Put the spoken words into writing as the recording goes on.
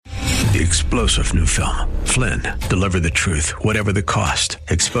the explosive new film, Flynn, Deliver the Truth, Whatever the Cost,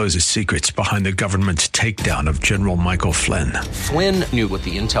 exposes secrets behind the government's takedown of General Michael Flynn. Flynn knew what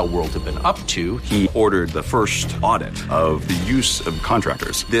the intel world had been up to. He ordered the first audit of the use of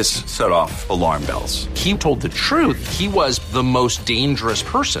contractors. This set off alarm bells. He told the truth. He was the most dangerous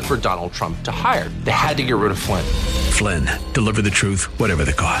person for Donald Trump to hire. They had to get rid of Flynn. Flynn, Deliver the Truth, Whatever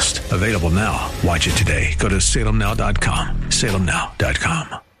the Cost. Available now. Watch it today. Go to salemnow.com.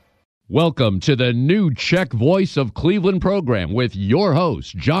 salemnow.com. Welcome to the new Czech Voice of Cleveland program with your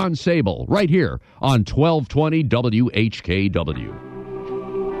host, John Sable, right here on 1220 WHKW.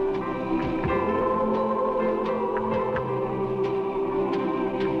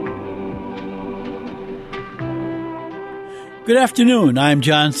 Good afternoon, I'm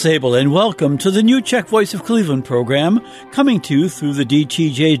John Sable, and welcome to the new Czech Voice of Cleveland program, coming to you through the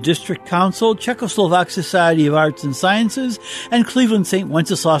DTJ District Council, Czechoslovak Society of Arts and Sciences, and Cleveland St.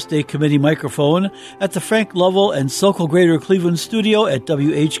 Wenceslas Day Committee microphone at the Frank Lovell and Sokol Greater Cleveland studio at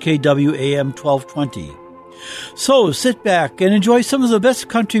WHKW AM 1220. So sit back and enjoy some of the best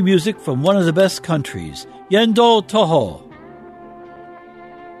country music from one of the best countries, Yendol Toho.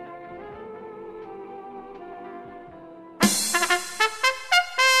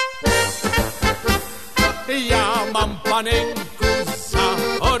 Já mám panenku za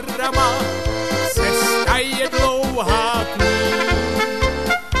horama, cesta je dlouhá k ní.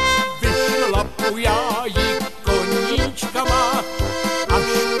 Vyšlapu já ji koníčkama, až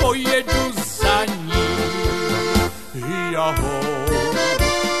pojedu za ní. Jaho,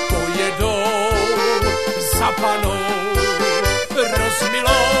 pojedou za panou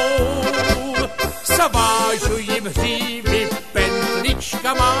rozmilou, zavážu jim hřívy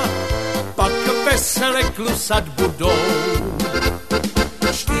pentličkama, pak vesele klusat budou.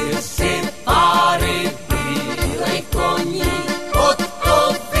 4 páry bílej koní,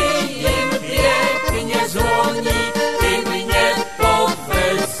 podkovy jim pěkně zvoní, ty mě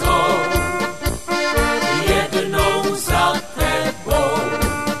povezou jednou za tebou.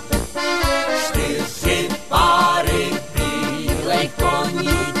 4 páry bílej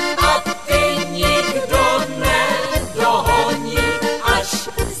koní a ty nikdo nedohoní, až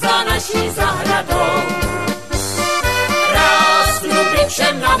za naší zahradou rástnu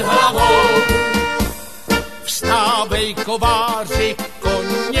bičem nad hlavou. Vstávej, kováři,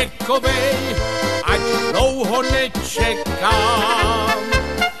 koněkovej, ať dlouho nečekám.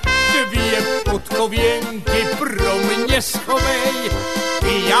 2 podkověnky pro mě schovej,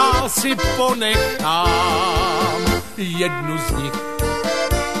 já si ponechám. Jednu z nich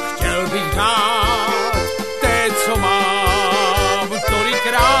chtěl bych dát té, co mám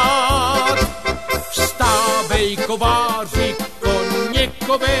tolikrát. Vstávej, kováři,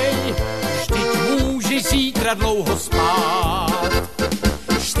 koněkovej, vždyť může zítra dlouho spát.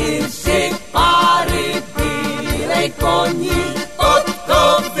 4 páry bílej koní,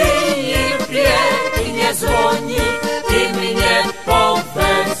 podkovy jim pěkně zvoní, ty mě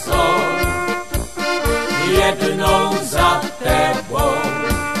povezou jednou za tebou.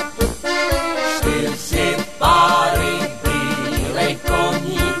 4 páry bílej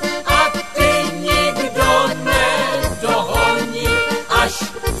koní a ty nikdo nedohoní, až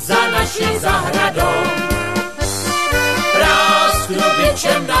za naší zahradou prásknu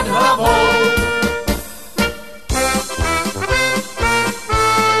bičem nad hlavou.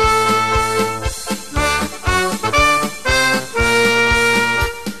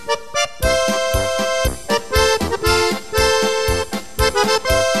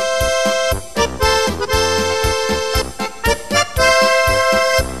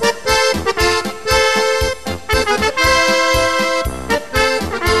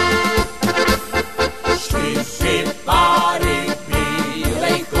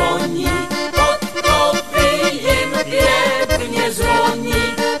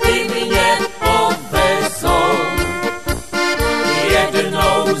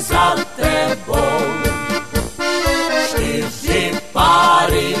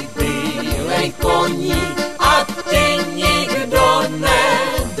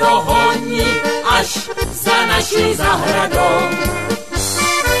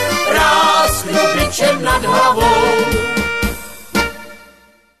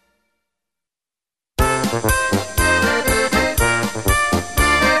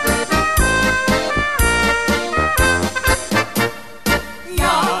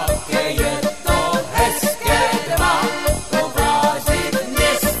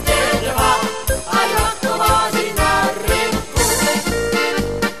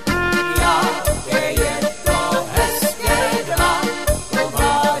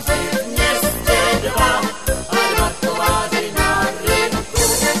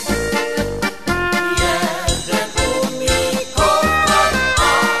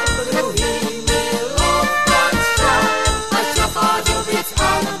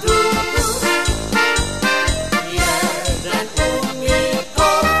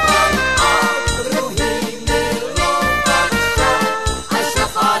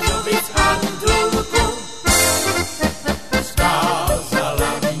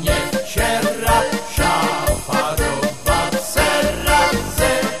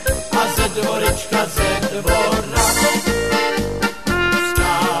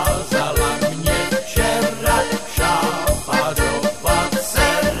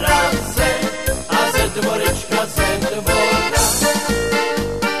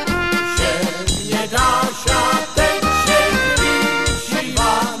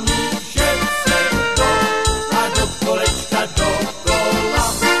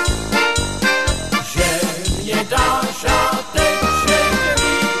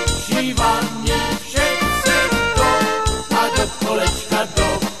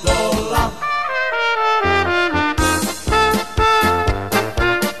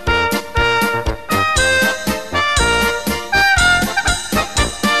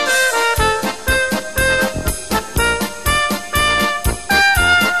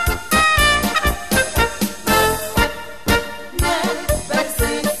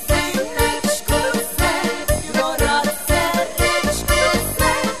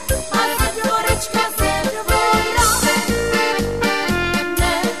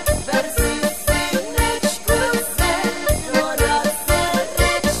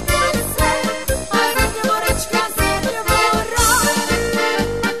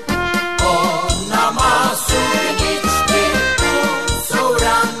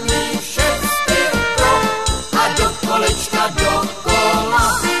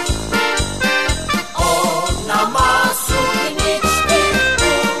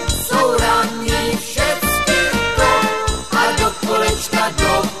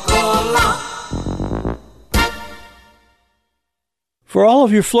 For all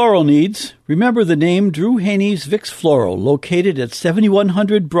of your floral needs, remember the name Drew Haney's Vicks Floral, located at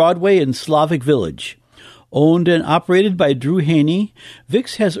 7100 Broadway in Slavic Village. Owned and operated by Drew Haney,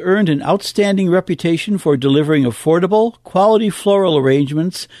 Vicks has earned an outstanding reputation for delivering affordable, quality floral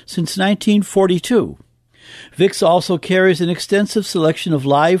arrangements since 1942. Vicks also carries an extensive selection of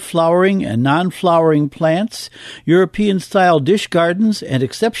live flowering and non-flowering plants, European-style dish gardens, and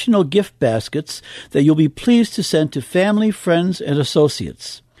exceptional gift baskets that you'll be pleased to send to family, friends, and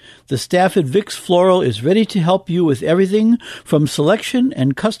associates. The staff at Vicks Floral is ready to help you with everything from selection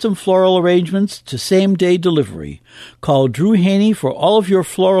and custom floral arrangements to same-day delivery. Call Drew Haney for all of your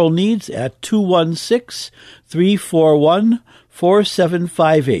floral needs at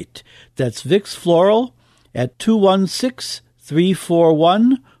 216-341-4758. That's Vicks Floral at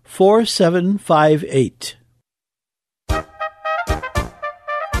 216-341-4758.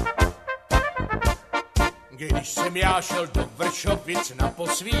 Když jsem já šel do Vršovic na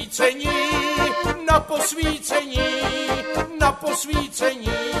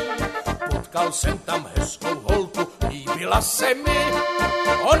posvícení, potkal jsem tam hezkou holku, líbila se mi.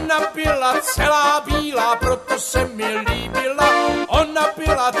 Ona byla celá bílá, proto se mi líbila. Ona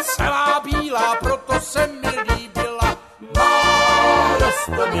byla celá bílá, proto se mi líbila. Má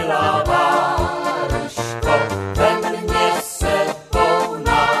roztomilá Máruško, vem mě sebou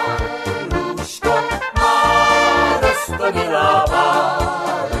na lůžko. Má roztomilá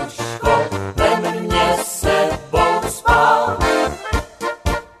Máruško, vem mě sebou spát.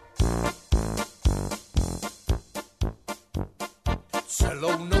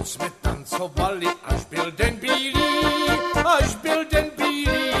 Celou noc jsme tancovali, až byl den bílý, až byl den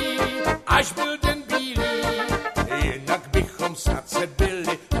bílý, až byl den bílý. Jinak bychom snad se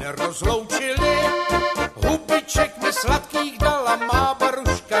byli nerozloučili. Hubiček mi sladkých dala, má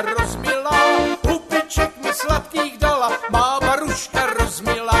Baruška rozmilá. Hubiček mi sladkých dala, má Baruška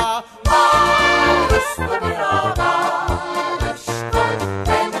rozmilá. Má roztomilá Máruško,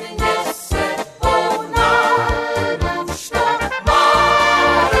 vem mě sebou na lůžko. Má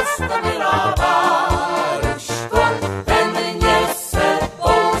roztomilá Máruško, vem mě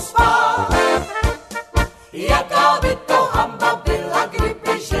sebou spát. Jaká by to hamba byla,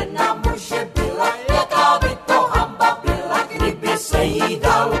 kdyby žena muže byla. Jaká by to hamba byla, kdyby se jí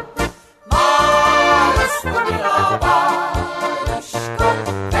dal. Má roztomilá Máruško,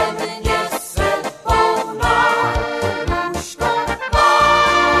 vem mě sebou na lůžko. Má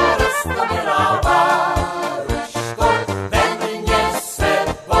roztomilá Máruško, vem mě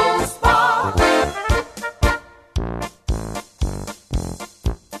sebou spát.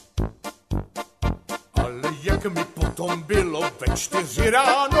 Ale jak mi potom bylo ve 4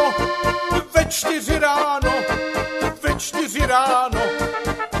 ráno,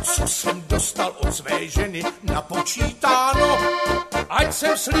 co jsem dostal od své ženy napočítáno. Ať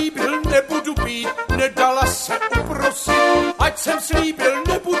jsem slíbil, nebudu pít, nedala se uprosit. Ať jsem slíbil,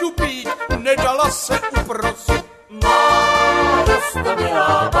 nebudu pít, nedala se uprosit. Má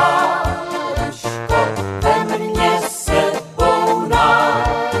roztomilá Máruško, vem mě sebou na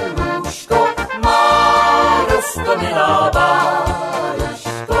lůžko. Má roztomilá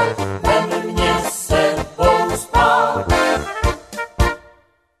Máruško, vem mě sebou spát.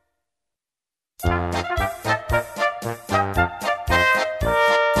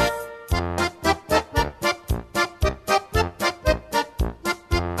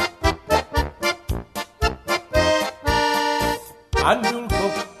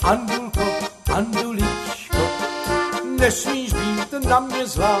 Andulko, Andulko, Anduličko, nesmíš být na mě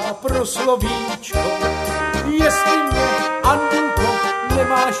zlá pro slovíčko. Jestli mě, Andulko,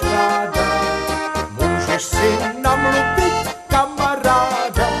 nemáš ráda, můžeš si namluvit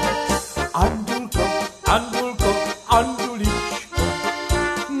kamaráda. Andulko, Andulko, Anduličko,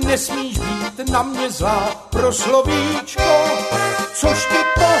 nesmíš být na mě zlá pro slovíčko. Což ti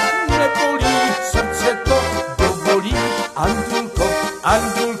to nebolí, srdce to dovolí. Andulko,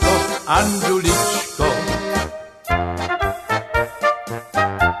 Andulko, Anduličko.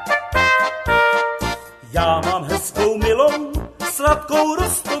 Já mám hezkou milou, sladkou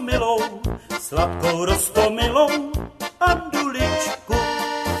rostomilou, Anduličku.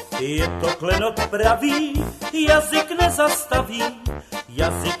 Je to klenot pravý, jazyk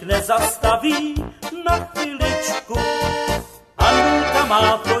nezastaví na chviličku. Andulka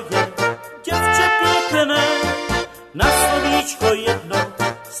má to je děvče pěkné, na slovíčko jedno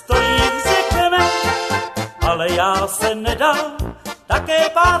stojí vzekne, ale já se nedám, také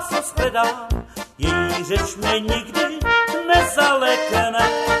pár se shledám, její řeč mě nikdy nezalekne.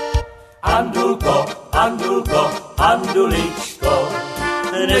 Andulko, Andulko, Anduličko,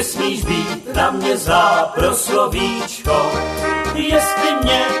 nesmíš být na mě zlá pro slovíčko. jestli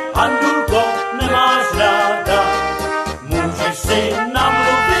mě, Andulko, nemáš ráda. Můžeš si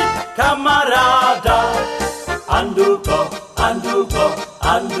namluvit kamaráda. Andulko, Andulko,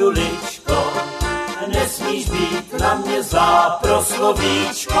 Anduličko, nesmíš být na mě zlá pro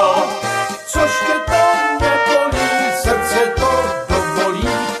slovíčko. Což tě to nebolí, srdce to dovolí.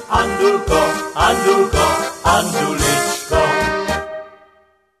 Andulko, Andulko, Anduličko.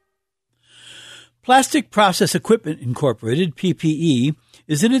 Plastic Process Equipment Incorporated, PPE,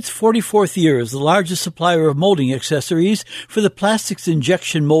 is in its 44th year as the largest supplier of molding accessories for the plastics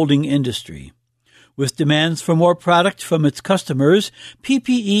injection molding industry. With demands for more product from its customers,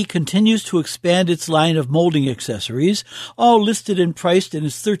 PPE continues to expand its line of molding accessories, all listed and priced in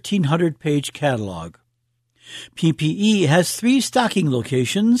its 1,300-page catalog. PPE has 3 stocking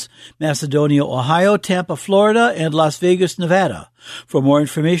locations: Macedonia, Ohio, Tampa, Florida, and Las Vegas, Nevada. For more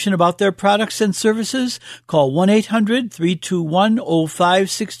information about their products and services, call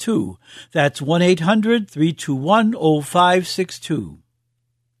 1-800-321-0562. That's 1-800-321-0562.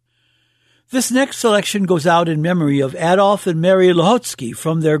 This next selection goes out in memory of Adolf and Mary Lohotsky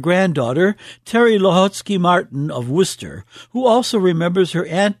from their granddaughter, Terry Lohotsky Martin of Worcester, who also remembers her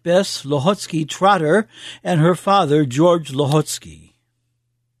Aunt Bess Lohotsky Trotter and her father, George Lohotsky.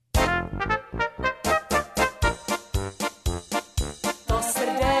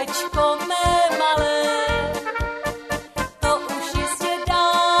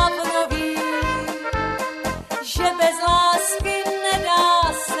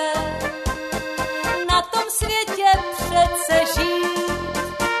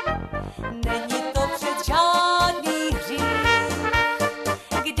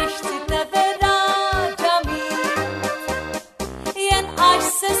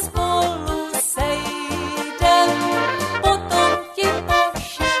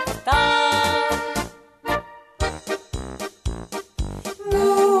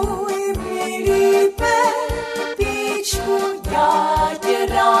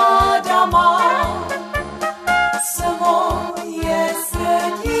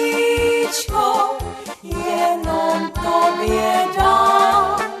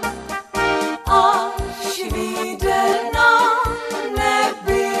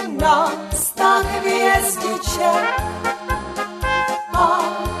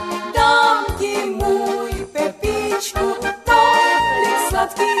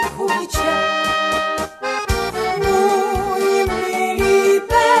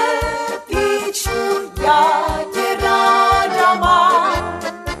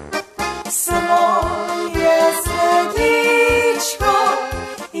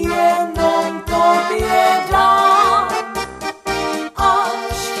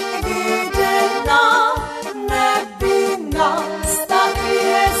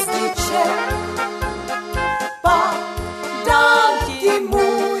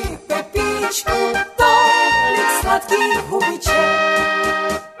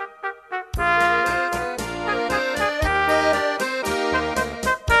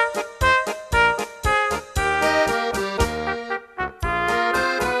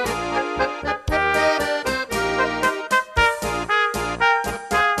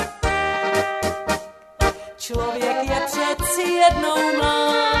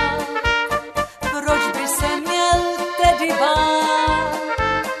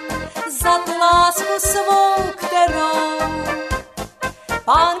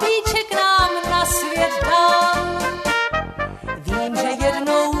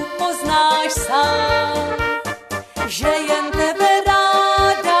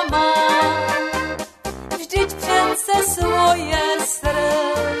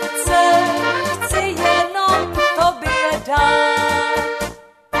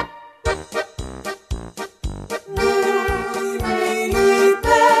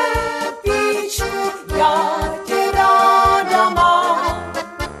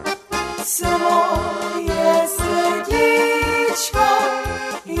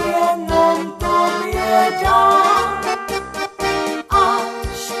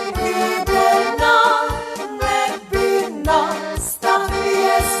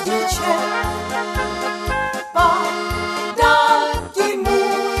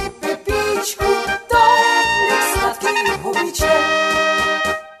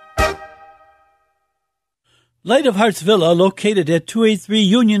 Light of Hearts Villa, located at 283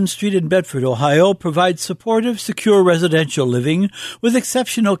 Union Street in Bedford, Ohio, provides supportive, secure residential living with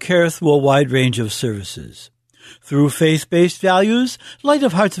exceptional care through a wide range of services. Through faith-based values, Light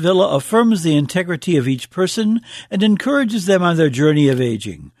of Hearts Villa affirms the integrity of each person and encourages them on their journey of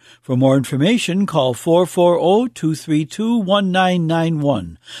aging. For more information, call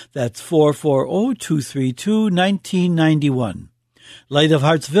 440-232-1991. That's 440-232-1991. Light of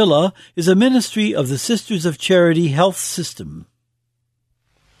Hearts Villa is a ministry of the Sisters of Charity Health System.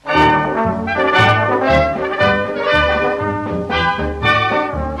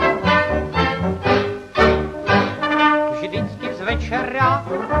 Vždycky z večera,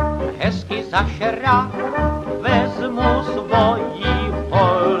 hezky zašera, vezmu svoji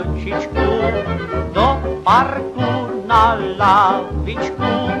holčičku do parku na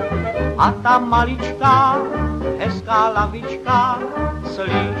lavičku. A ta malička, hezká lavička,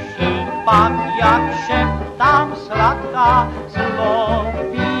 slyší pak, jak šeptám sladká slovíčka.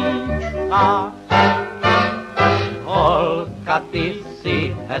 Holka, ty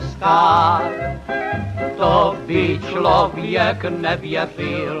jsi hezká, to by člověk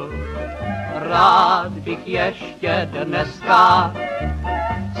nevěřil. Rád bych ještě dneska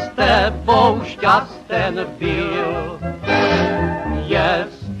s tebou šťasten byl.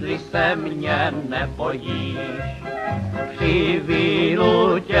 Jestli se mě nebojíš,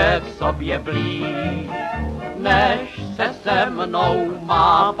 přivinu tě k sobě blíž, než se mnou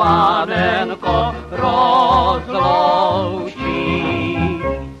má panenko rozloučíš.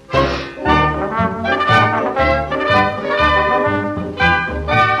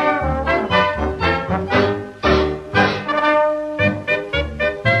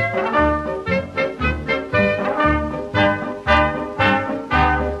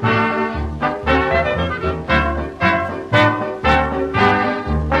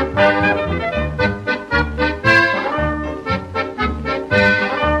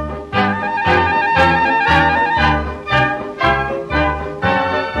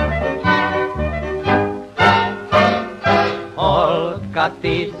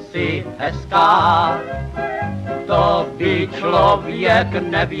 Ty jsi hezká, to by člověk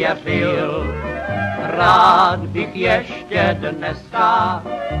nevěřil. Rád bych ještě dneska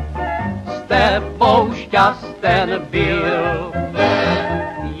s tebou šťasten byl.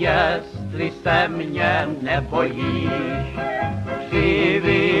 Jestli se mě nebojíš,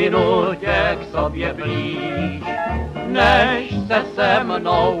 přivinu tě k sobě blíž, než se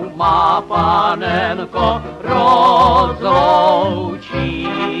mnou má panenko rozloučíš.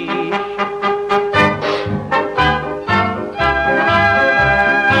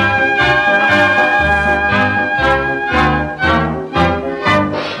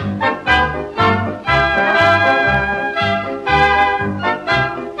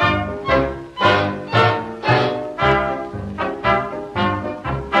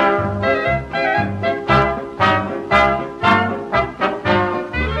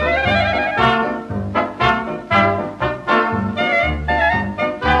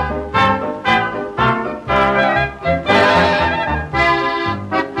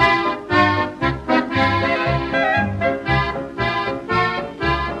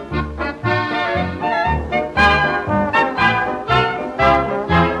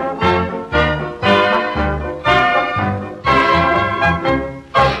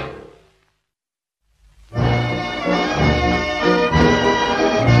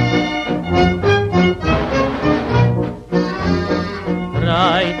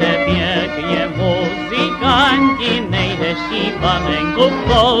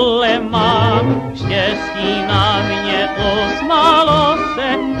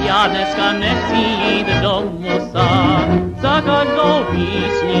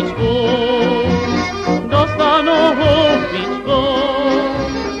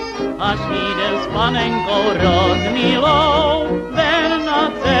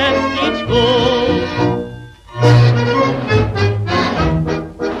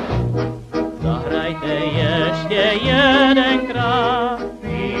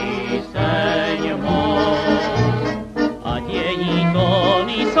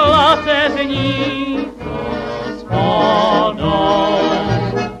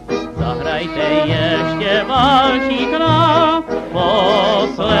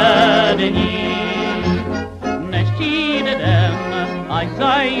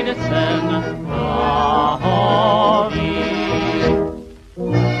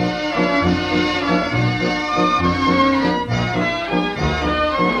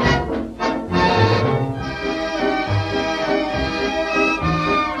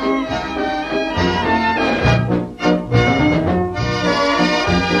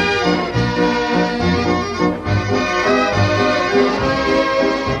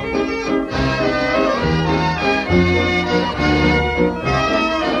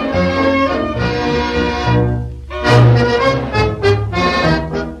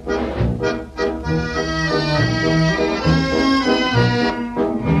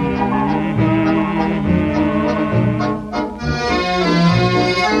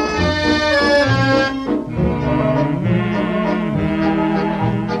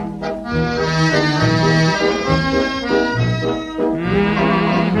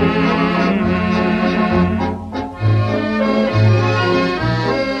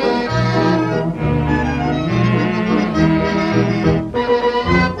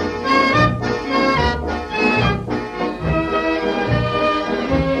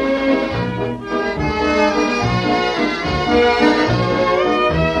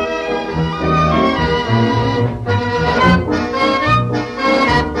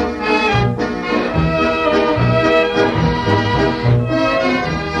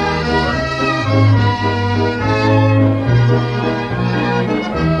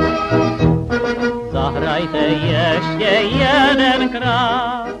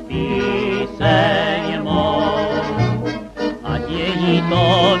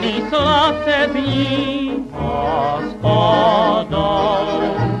 plný slavební hospodou.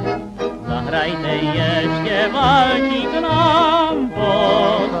 Zahrajte ještě valčík nám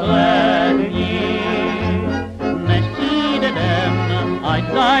poslední, než přijde den,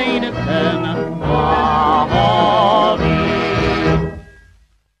 ať zajde ten váhový.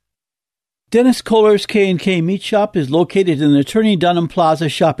 Dennis Kohler's K&K Meat Shop is located in the Attorney Dunham Plaza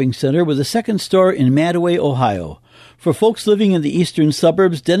Shopping Center with a second store in Madaway, Ohio. For folks living in the eastern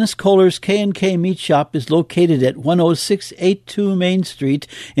suburbs, Dennis Kohler's K&K Meat Shop is located at 10682 Main Street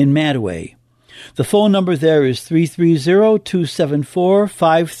in Madaway. The phone number there is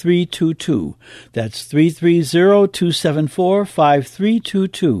 330-274-5322. That's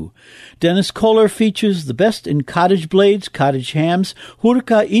 330-274-5322. Dennis Kohler features the best in cottage blades, cottage hams,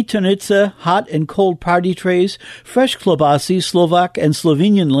 hurka i trnica, hot and cold party trays, fresh klobasi, Slovak and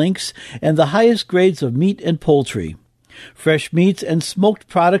Slovenian links, and the highest grades of meat and poultry. Fresh meats and smoked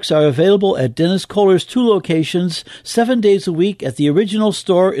products are available at Dennis Kohler's 2 locations, 7 days a week at the original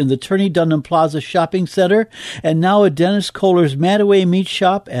store in the Turney Dunham Plaza Shopping Center, and now at Dennis Kohler's Madaway Meat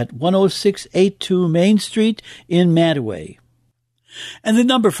Shop at 10682 Main Street in Madaway. And the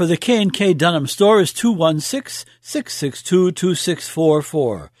number for the K&K Dunham store is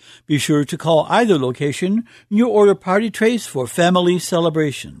 216-662-2644. Be sure to call either location when you order party trays for family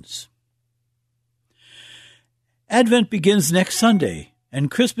celebrations. Advent begins next Sunday,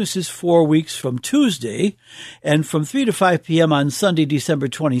 and Christmas is 4 weeks from Tuesday, and from 3 to 5 p.m. on Sunday, December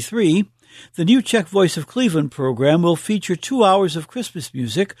 23, the New Czech Voice of Cleveland program will feature 2 hours of Christmas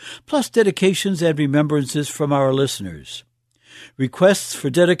music, plus dedications and remembrances from our listeners. Requests for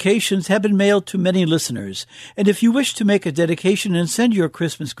dedications have been mailed to many listeners, and if you wish to make a dedication and send your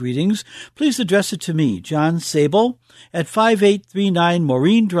Christmas greetings, please address it to me, John Sable, at 5839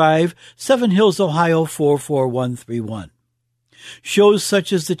 Maureen Drive, 7 Hills, Ohio 44131. Shows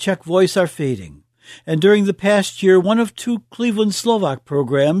such as the Czech Voice are fading, and during the past year, one of 2 Cleveland Slovak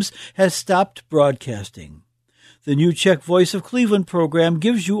programs has stopped broadcasting. The New Czech Voice of Cleveland program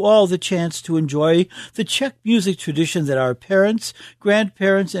gives you all the chance to enjoy the Czech music tradition that our parents,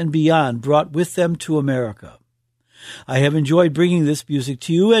 grandparents, and beyond brought with them to America. I have enjoyed bringing this music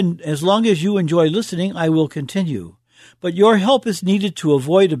to you, and as long as you enjoy listening, I will continue. But your help is needed to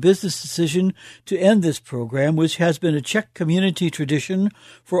avoid a business decision to end this program, which has been a Czech community tradition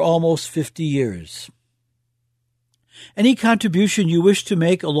for almost 50 years. Any contribution you wish to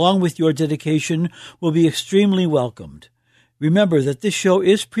make along with your dedication will be extremely welcomed. Remember that this show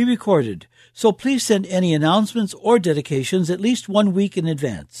is pre-recorded, so please send any announcements or dedications at least 1 week in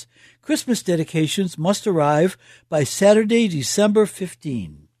advance. Christmas dedications must arrive by Saturday, December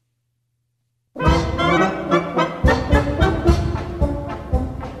 15.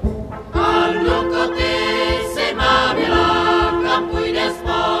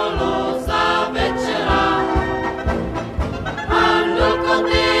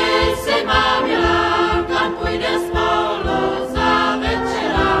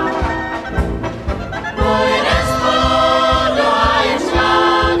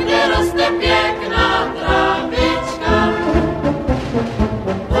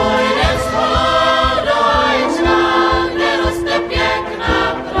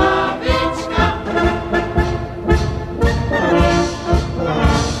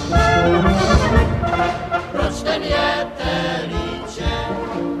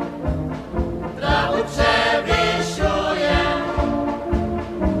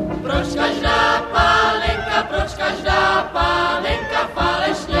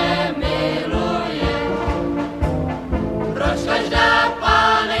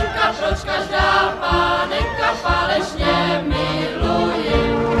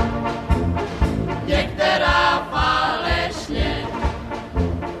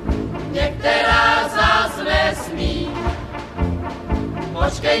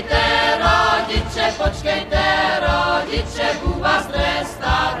 Počkejte, rodiče, Bůh vás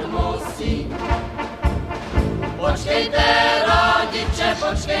trestat musí. Počkejte,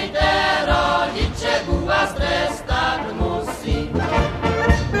 rodiče, Bůh vás trestat musí.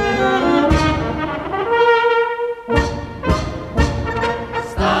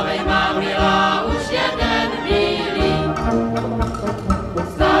 Stávej, má milá, už jeden bílý.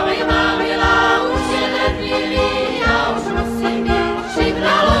 Stávej, má milá, už jeden bílý. Já už musím být šik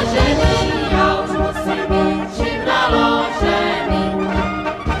naložený.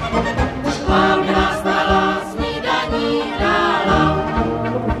 Má milá stala snídaní dala.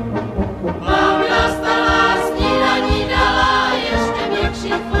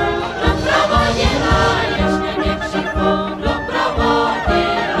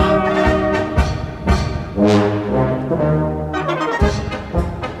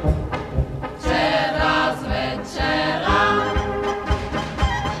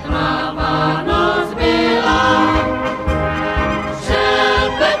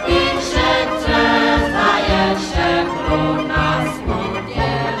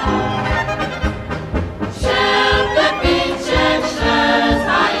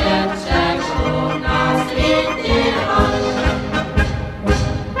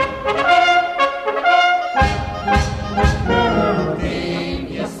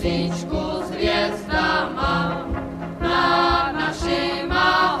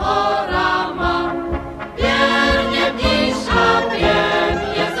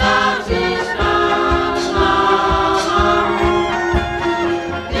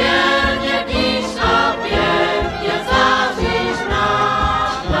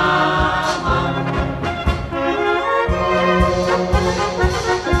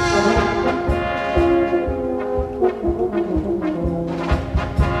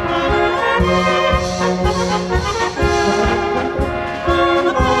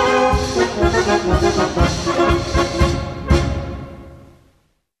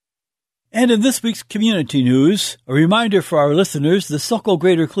 And in this week's community news, a reminder for our listeners, the Sokol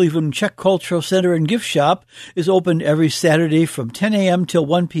Greater Cleveland Czech Cultural Center and Gift Shop is open every Saturday from 10 a.m. till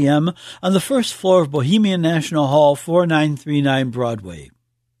 1 p.m. on the first floor of Bohemian National Hall, 4939 Broadway.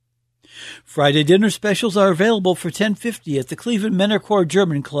 Friday dinner specials are available for $10.50 at the Cleveland Menorcore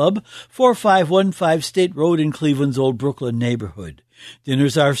German Club, 4515 State Road in Cleveland's Old Brooklyn neighborhood.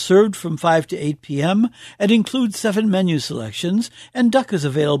 Dinners are served from 5 to 8 p.m. and include 7 menu selections, and duck is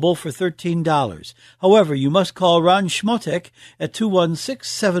available for $13. However, you must call Ron Schmotek at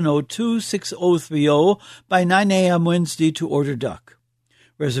 216-702-6030 by 9 a.m. Wednesday to order duck.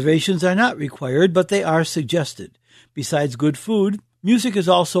 Reservations are not required, but they are suggested. Besides good food, music is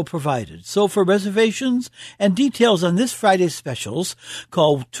also provided. So for reservations and details on this Friday's specials,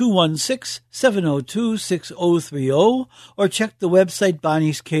 call 216-702-6030 or check the website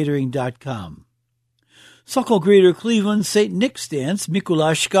bonniescatering.com. Sokol Greater Cleveland St. Nick's Dance,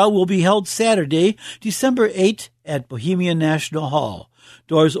 Mikulashka, will be held Saturday, December 8 at Bohemian National Hall.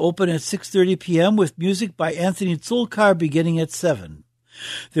 Doors open at 6:30 p.m. with music by Anthony Zulkar beginning at 7.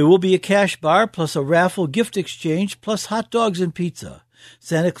 There will be a cash bar plus a raffle gift exchange plus hot dogs and pizza.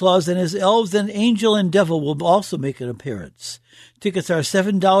 Santa Claus and his elves and Angel and Devil will also make an appearance. Tickets are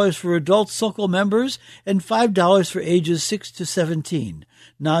 $7 for adult Sokol members and $5 for ages 6 to 17.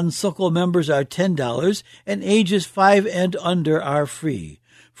 Non-Sokol members are $10 and ages 5 and under are free.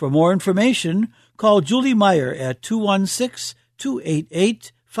 For more information, call Julie Meyer at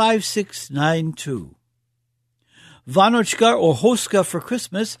 216-288-5692. Vanochka or Hoska for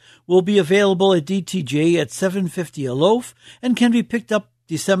Christmas will be available at DTJ at $7.50 a loaf and can be picked up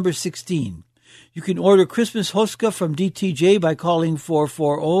December 16. You can order Christmas Hoska from DTJ by calling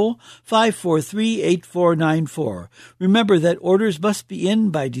 440-543-8494. Remember that orders must be in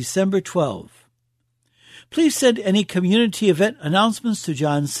by December 12. Please send any community event announcements to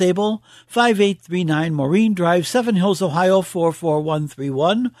John Sable, 5839 Maureen Drive, Seven Hills, Ohio,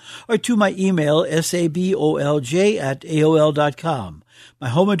 44131, or to my email, sabolj@aol.com. My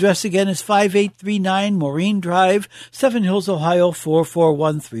home address again is 5839 Maureen Drive, Seven Hills, Ohio,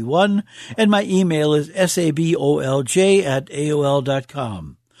 44131, and my email is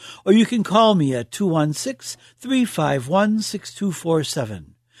sabolj@aol.com. Or you can call me at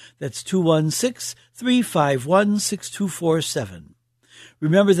 216-351-6247. That's 216-351-6247.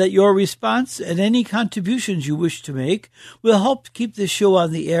 Remember that your response and any contributions you wish to make will help keep this show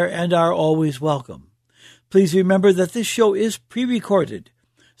on the air and are always welcome. Please remember that this show is pre-recorded,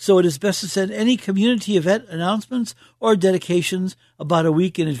 so it is best to send any community event announcements or dedications about a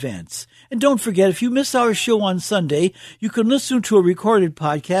week in advance. And don't forget, if you miss our show on Sunday, you can listen to a recorded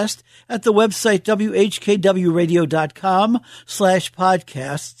podcast at the website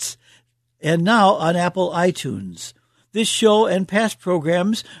whkwradio.com/podcasts and now on Apple iTunes. This show and past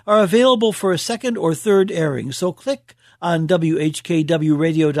programs are available for a second or third airing, so click on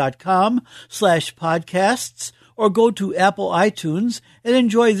whkwradio.com/podcasts or go to Apple iTunes and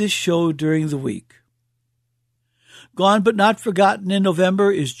enjoy this show during the week. Gone but not forgotten in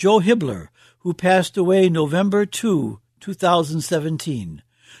November is Joe Hibbler, who passed away November 2, 2017.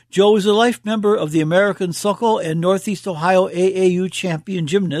 Joe was a life member of the American Sokol and Northeast Ohio AAU champion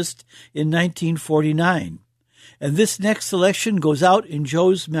gymnast in 1949. And this next selection goes out in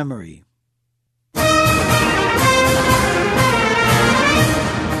Joe's memory.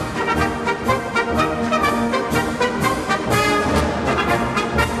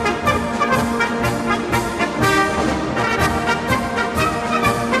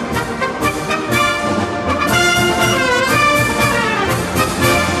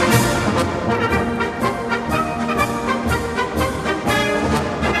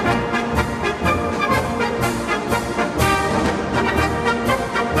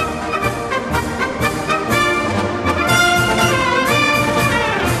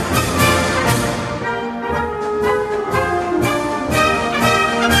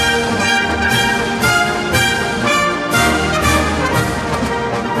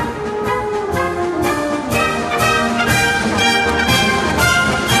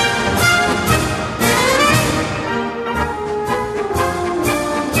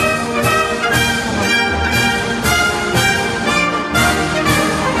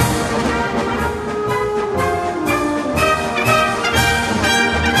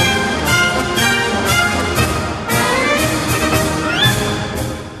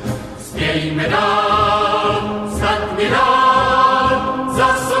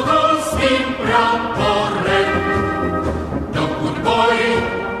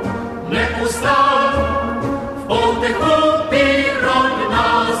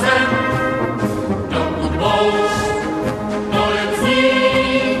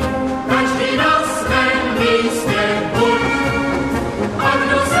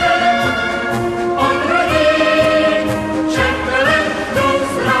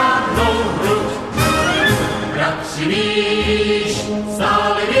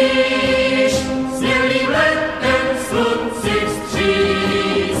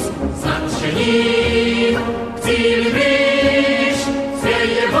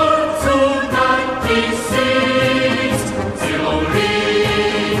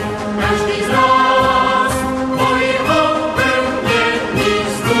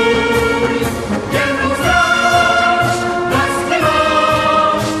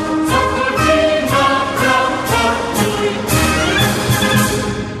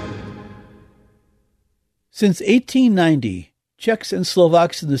 Since 1890, Czechs and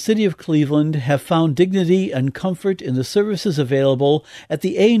Slovaks in the city of Cleveland have found dignity and comfort in the services available at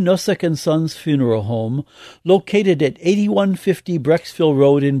the A. Nosek & Sons Funeral Home, located at 8150 Brecksville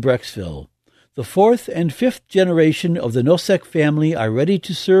Road in Brecksville. The fourth and fifth generation of the Nosek family are ready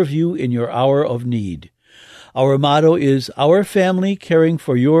to serve you in your hour of need. Our motto is Our Family Caring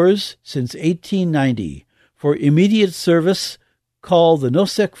for Yours since 1890. For immediate service, call the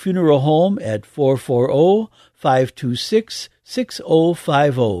Nosek Funeral Home at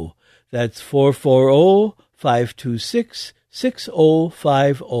 440-526-6050. That's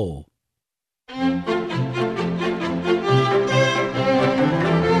 440-526-6050.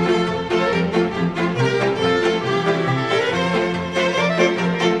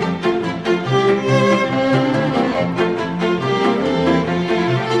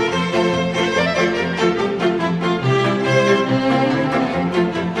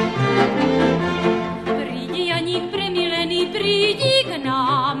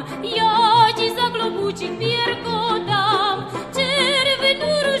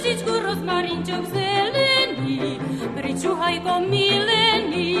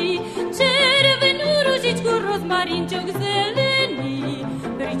 Rozmarinčok zelený,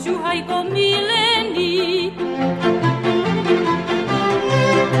 pričuhajko milený.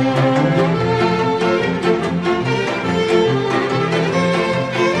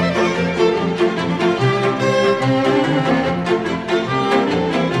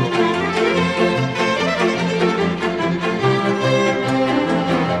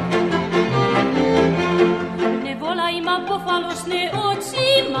 Nevolaj ma po falošné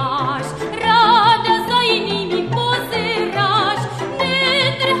oči máš, ráda za inými pozeráš.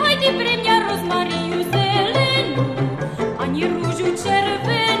 Netrhaj ty pre mňa rozmaríju zelenú, ani rúžu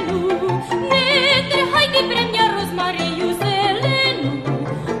červenú. Netrhaj ty pre mňa rozmaríju zelenú,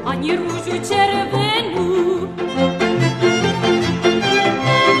 ani rúžu červenú.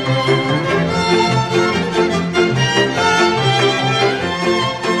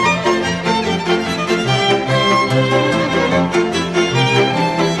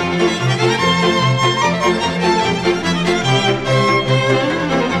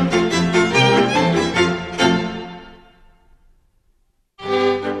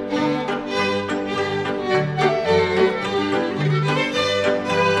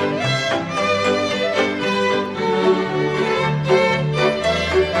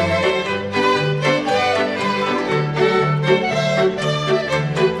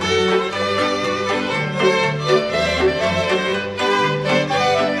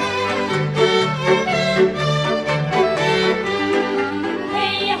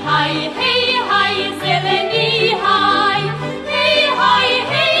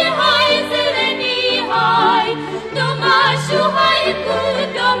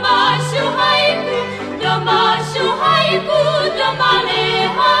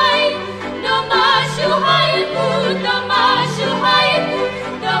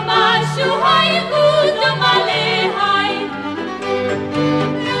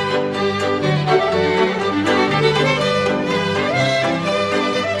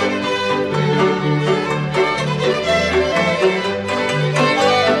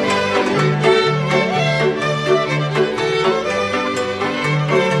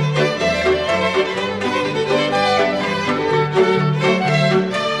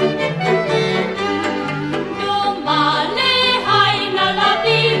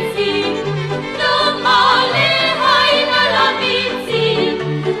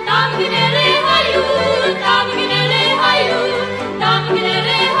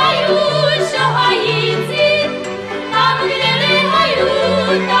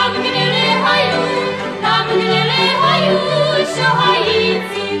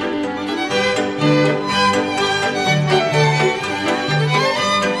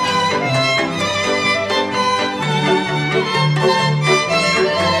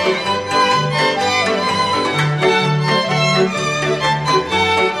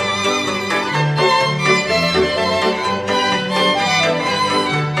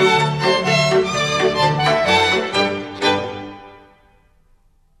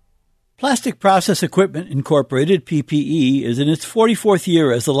 Plastic Process Equipment Incorporated, PPE, is in its 44th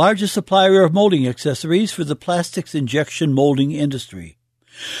year as the largest supplier of molding accessories for the plastics injection molding industry.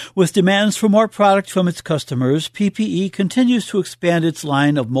 With demands for more product from its customers, PPE continues to expand its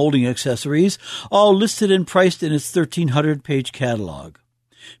line of molding accessories, all listed and priced in its 1,300-page catalog.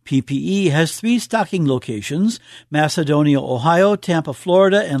 PPE has 3 stocking locations: Macedonia, Ohio, Tampa,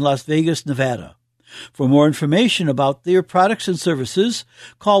 Florida, and Las Vegas, Nevada. For more information about their products and services,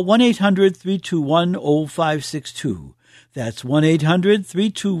 call 1-800-321-0562. That's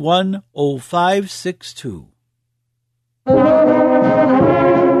 1-800-321-0562.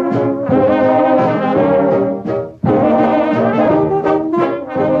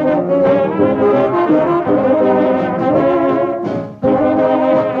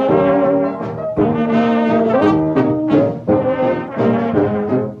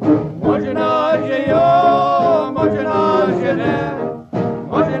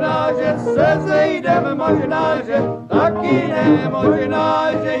 Možná, že taky ne,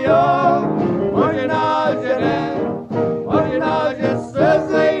 možná, že jo, možná, že ne, možná, že se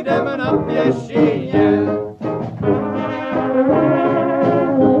zejdeme na pěšině.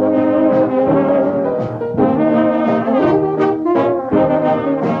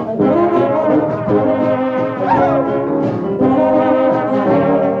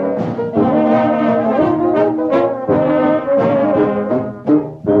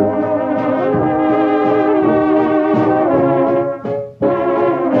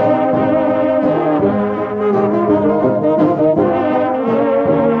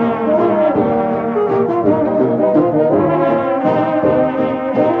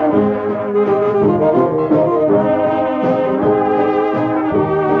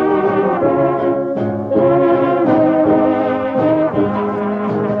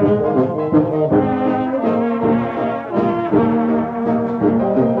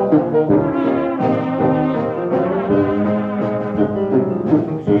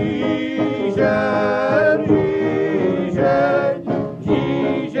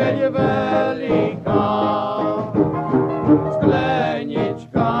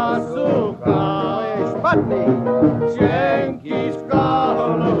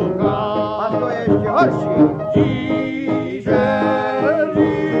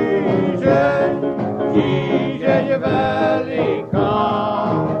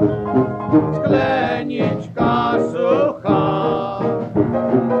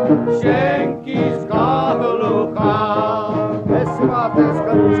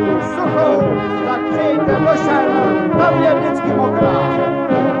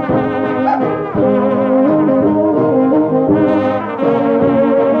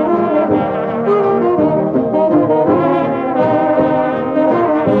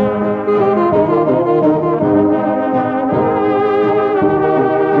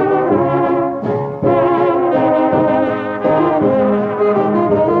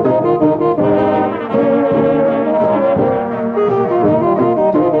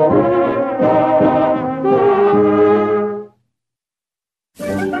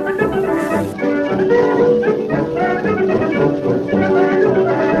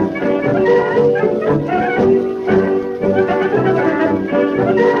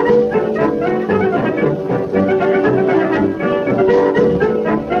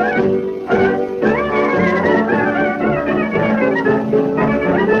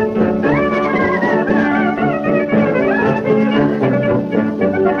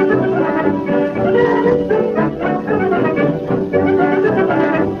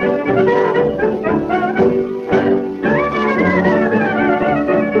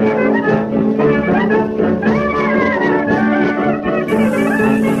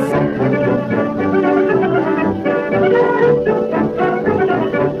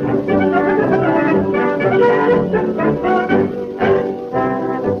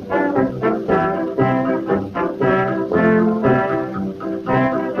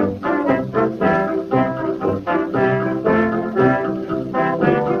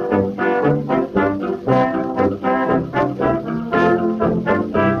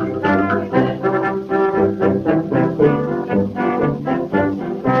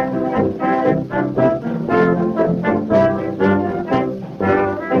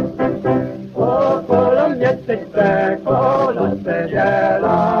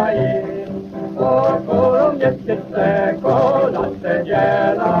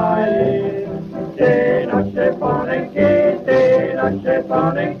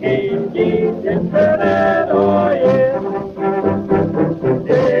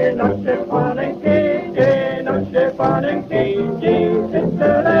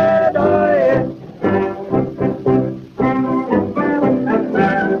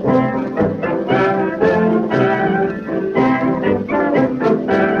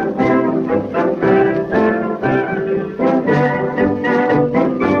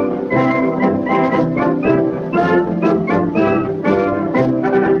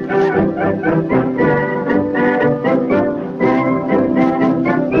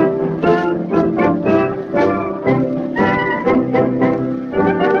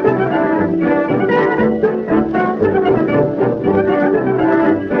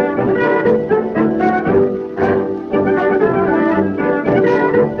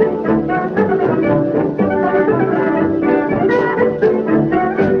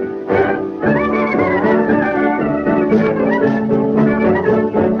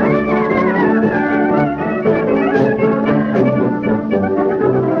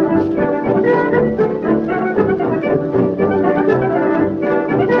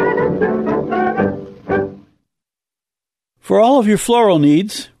 For all of your floral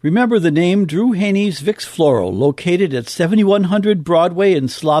needs, remember the name Drew Haney's Vicks Floral, located at 7100 Broadway in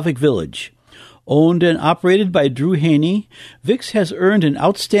Slavic Village. Owned and operated by Drew Haney, Vicks has earned an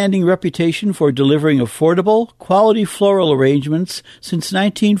outstanding reputation for delivering affordable, quality floral arrangements since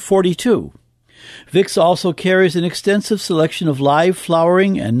 1942. Vicks also carries an extensive selection of live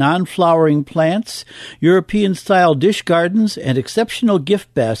flowering and non-flowering plants, European-style dish gardens, and exceptional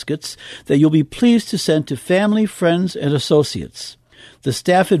gift baskets that you'll be pleased to send to family, friends, and associates. The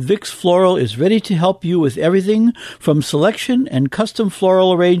staff at Vicks Floral is ready to help you with everything from selection and custom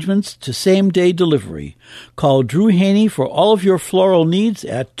floral arrangements to same-day delivery. Call Drew Haney for all of your floral needs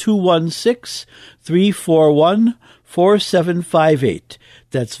at 216-341-4758.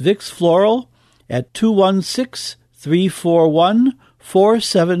 That's Vicks Floral at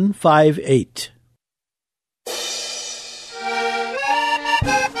 216-341-4758.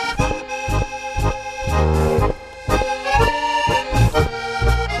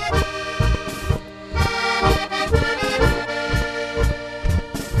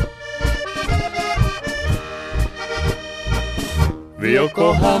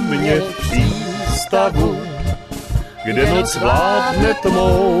 Vyokóha mě v přístavu, kde noc vládne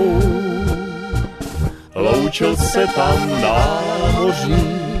tmou. Loučil se tam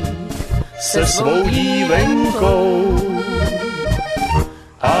námořník se svou dívenkou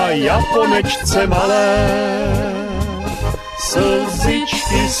a Japonečce malé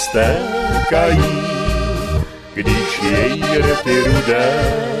slzičky stékají, když její rty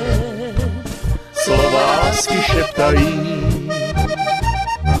rudé slova lásky šeptají.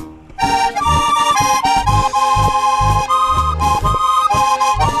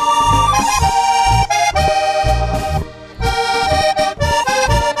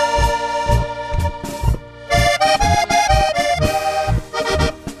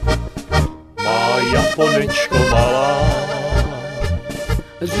 Japonečko malá,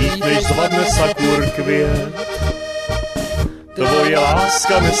 dřív než zvadne sakur květ, tvoje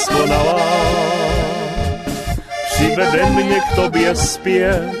láska neskonalá přivede mě k tobě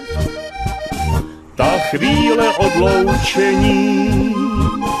zpět. Ta chvíle odloučení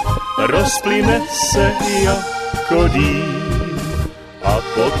rozplyne se jako dým a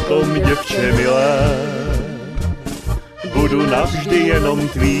potom, děvče milé, budu navždy jenom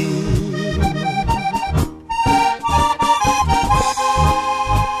tvým.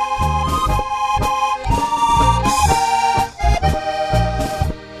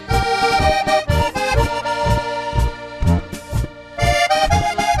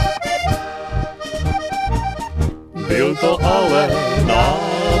 Byl to ale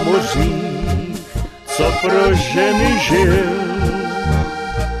námořník, co pro ženy žil,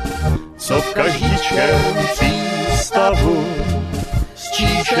 co v každičkém přístavu z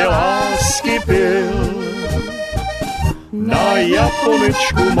číše lásky pil. Na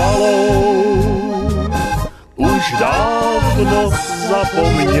Japonečku malou už dávno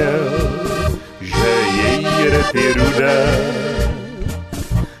zapomněl, že její rty rudé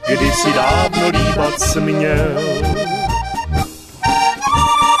kdysi dávno líbat směl.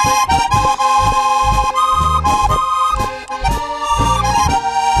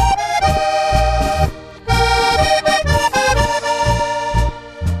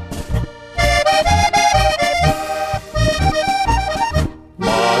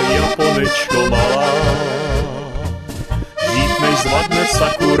 Japonečko malá, dřív než zvadne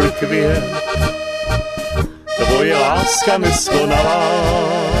sakur květ, tvoje láska neskonalá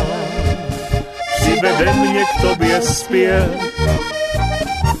přivede mě k tobě zpět.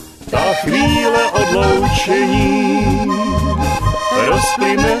 Ta chvíle odloučení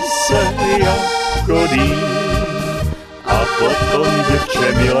rozplyne se jako dým a potom,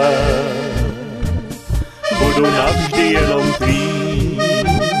 děvče milé, budu navždy jenom tvým.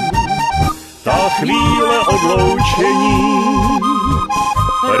 Ta chvíle odloučení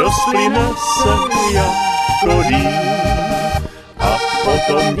rozplyne se jako dým a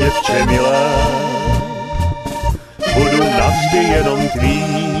potom, děvče milé, budu navždy jenom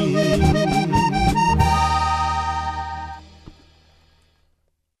tvým.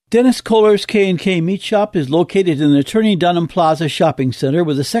 Dennis Kohler's K&K Meat Shop is located in the Attorney Dunham Plaza Shopping Center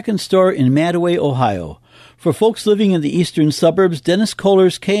with a second store in Madaway, Ohio. For folks living in the eastern suburbs, Dennis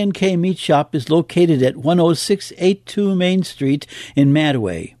Kohler's K&K Meat Shop is located at 10682 Main Street in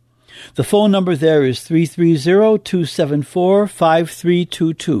Madaway. The phone number there is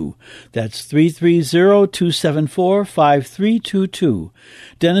 330-274-5322. That's 330-274-5322.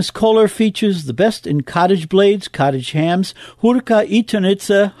 Dennis Kohler features the best in cottage blades, cottage hams, hurka i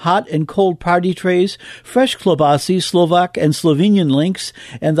turnica, hot and cold party trays, fresh klobasi, Slovak and Slovenian links,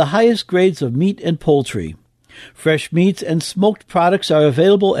 and the highest grades of meat and poultry. Fresh meats and smoked products are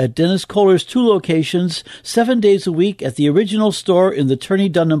available at Dennis Kohler's 2 locations, 7 days a week at the original store in the Turney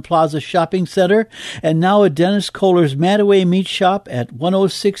Dunham Plaza Shopping Center, and now at Dennis Kohler's Mattaway Meat Shop at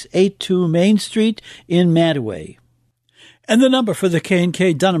 10682 Main Street in Mattaway. And the number for the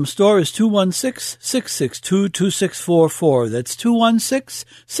K&K Dunham store is 216-662-2644. That's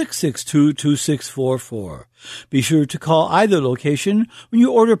 216-662-2644. Be sure to call either location when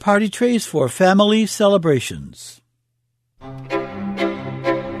you order party trays for family celebrations.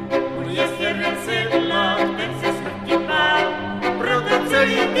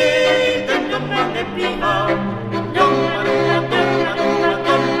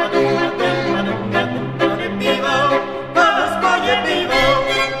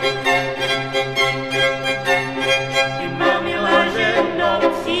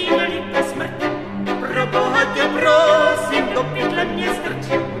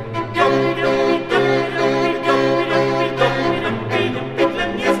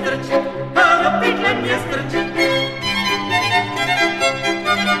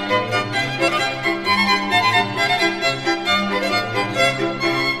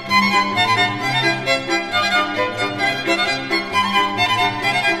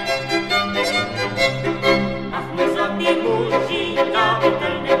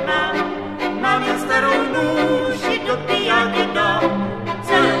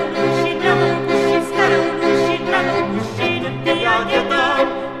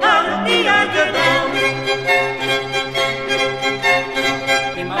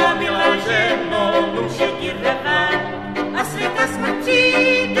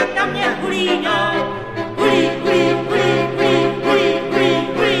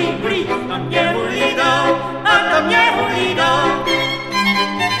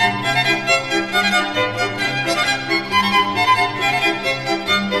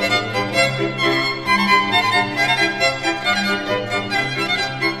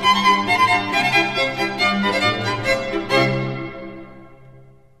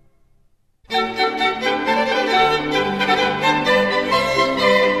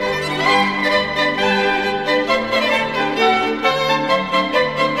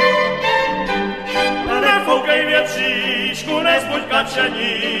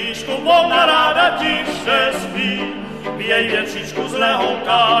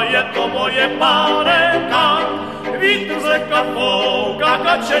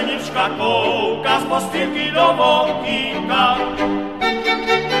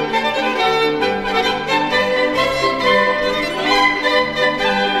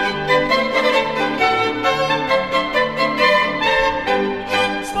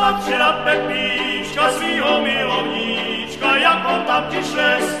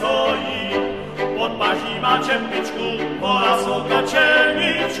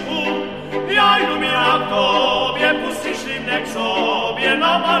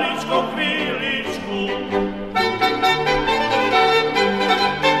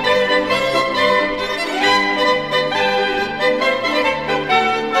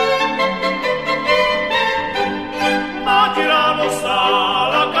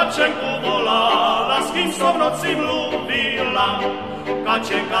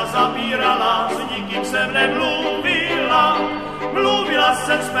 Kačenka zapírala, s nikým jsem nemluvila. Mluvila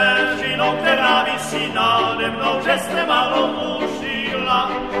jsem s Peřinou, která visí nade mnou, že se málo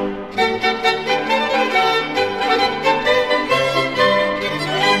užila.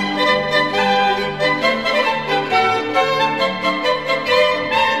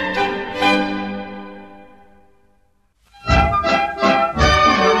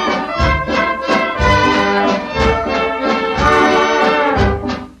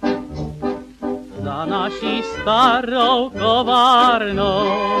 Starou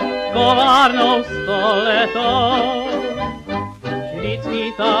kovárnou stoletou,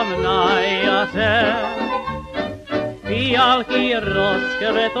 vždycky tam na jaře fialky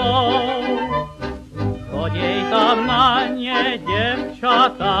rozkvetou. Choděj tam na ně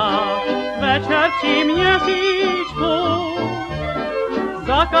děvčata, večer při měsíčku,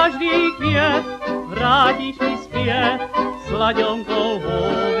 za každý květ vrátíš mi zpět slaďonkou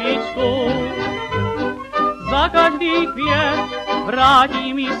houbičku. Za každý květ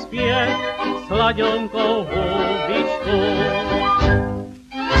vrátí mi zpět slaďonkou houbičku.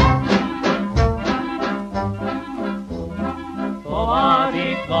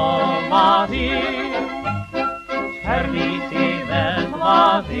 Kováři, černý si ve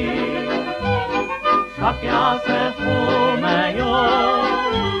tváři, však já se umeju,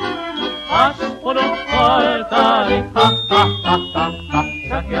 až půjdu k oltáři, ha, ha, ha, ha, ha.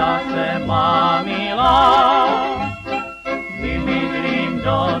 Tak já se mám milá, vymydlím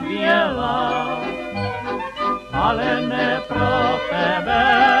do běla, ale ne pro tebe.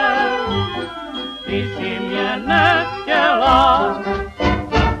 Ty si mě nechtěla.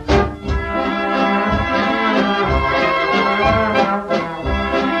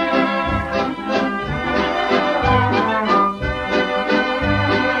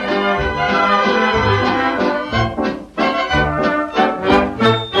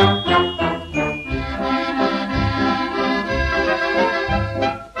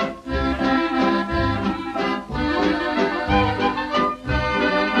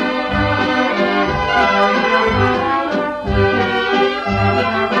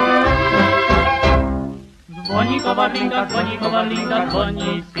 Kovarlinka,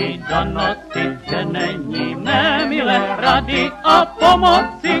 zvoní si do noci, že není mé milé rady a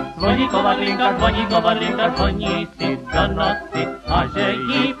pomoci. Zvoní kovarlinka, zvoní si do noci a že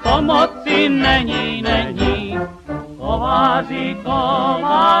jí pomoci není. Kováří,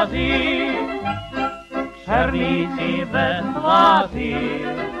 černíci ve tváři,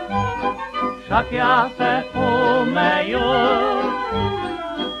 však já se umeju,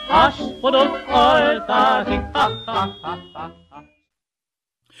 až pod oltáři.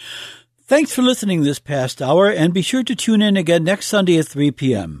 Thanks for listening this past hour, and be sure to tune in again next Sunday at 3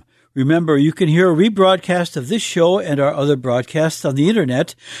 p.m. Remember, you can hear a rebroadcast of this show and our other broadcasts on the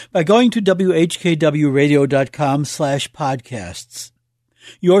Internet by going to whkwradio.com/podcasts.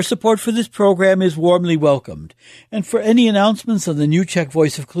 Your support for this program is warmly welcomed. And for any announcements on the New Czech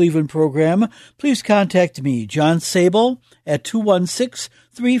Voice of Cleveland program, please contact me, John Sable, at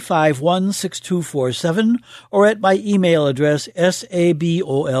 216-351-6247 or at my email address,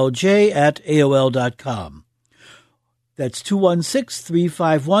 sabolj@aol.com. That's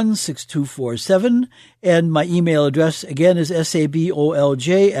 216-351-6247, and my email address again is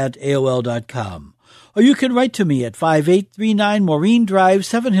sabolj@aol.com. Or you can write to me at 5839 Maureen Drive,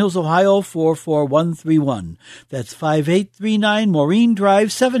 Seven Hills, Ohio, 44131. That's 5839 Maureen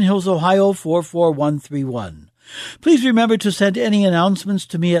Drive, Seven Hills, Ohio, 44131. Please remember to send any announcements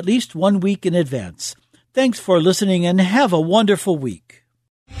to me at least 1 week in advance. Thanks for listening and have a wonderful week.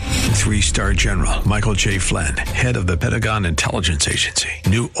 3-star General Michael J. Flynn, head of the Pentagon Intelligence Agency,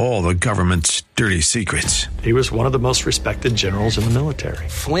 knew all the government's dirty secrets. He was one of the most respected generals in the military.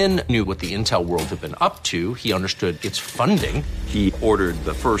 Flynn knew what the intel world had been up to. He understood its funding. He ordered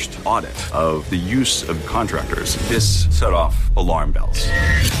the first audit of the use of contractors. This set off alarm bells.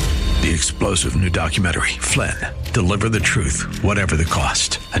 The explosive new documentary, Flynn, Deliver the Truth, Whatever the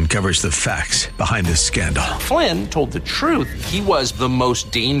Cost, uncovers the facts behind this scandal. Flynn told the truth. He was the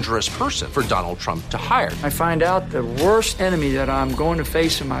most dangerous person for Donald Trump to hire. I find out the worst enemy that I'm going to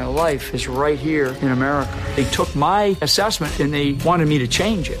face in my life is right here in America. They took my assessment and they wanted me to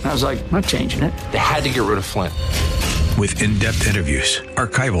change it. And I was like, I'm not changing it. They had to get rid of Flynn. With in-depth interviews,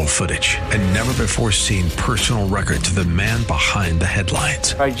 archival footage, and never-before-seen personal records of the man behind the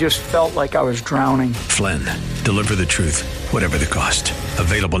headlines. I just felt like I was drowning. Flynn, Deliver the Truth, Whatever the Cost.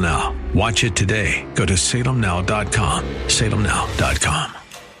 Available now. Watch it today. Go to salemnow.com. salemnow.com.